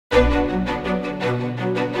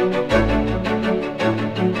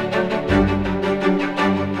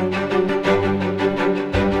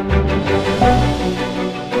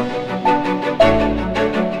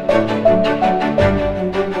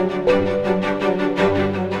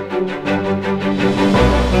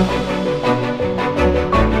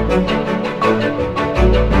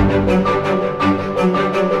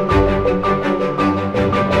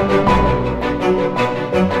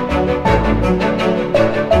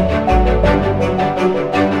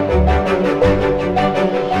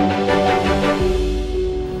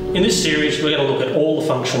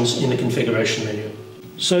functions in the configuration menu.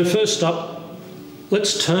 So first up,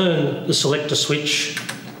 let's turn the selector switch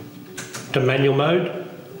to manual mode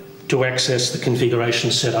to access the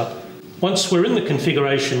configuration setup. Once we're in the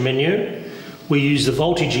configuration menu, we use the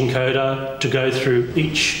voltage encoder to go through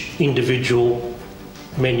each individual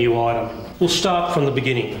menu item. We'll start from the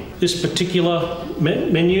beginning. This particular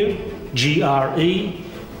menu, GRE,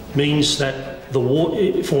 means that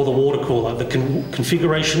for the water cooler, the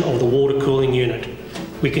configuration of the water cooling unit.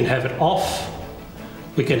 We can have it off,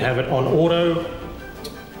 we can have it on auto,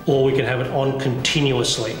 or we can have it on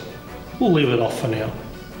continuously. We'll leave it off for now.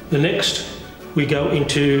 The next, we go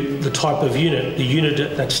into the type of unit, the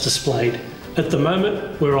unit that's displayed. At the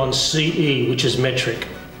moment, we're on CE, which is metric.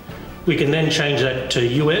 We can then change that to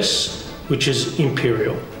US, which is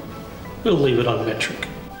imperial. We'll leave it on metric.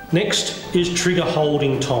 Next is trigger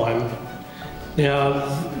holding time. Now,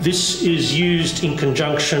 this is used in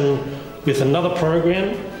conjunction with another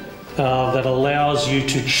program that allows you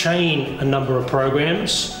to chain a number of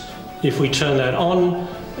programs. If we turn that on,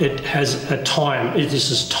 it has a time.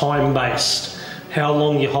 This is time-based. How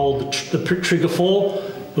long you hold the trigger for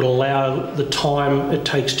will allow the time it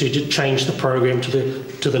takes to change the program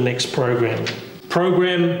to the next program.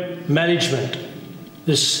 Program management.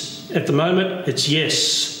 This, at the moment, it's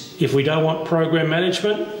yes. If we don't want program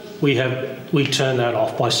management, we turn that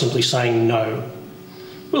off by simply saying no.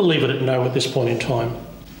 We'll leave it at no at this point in time.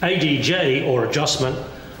 ADJ, or adjustment,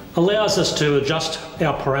 allows us to adjust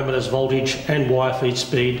our parameters voltage and wire feed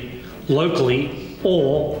speed locally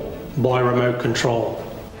or by remote control.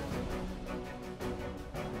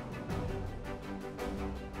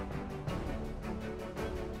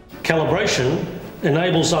 Calibration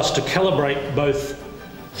enables us to calibrate both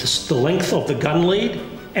the length of the gun lead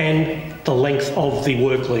and the length of the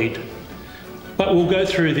work lead. But we'll go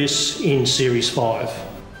through this in Series 5.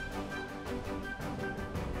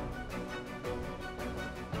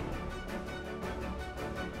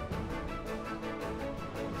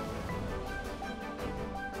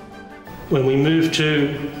 When we move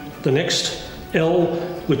to the next L,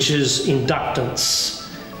 which is inductance,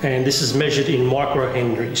 and this is measured in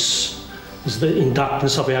microhenries. This is the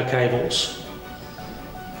inductance of our cables.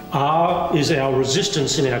 R is our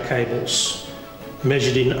resistance in our cables,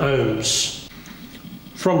 measured in ohms.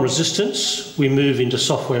 From resistance, we move into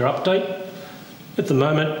software update. At the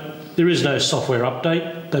moment, there is no software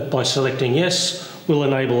update, but by selecting yes, will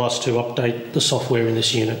enable us to update the software in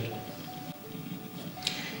this unit.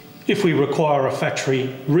 If we require a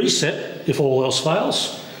factory reset, if all else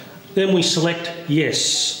fails, then we select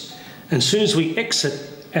yes. And as soon as we exit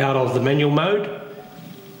out of the manual mode,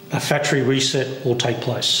 a factory reset will take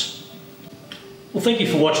place. Well, thank you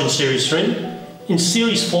for watching Series 3. In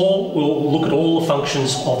Series 4, we'll look at all the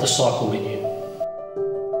functions of the cycle menu.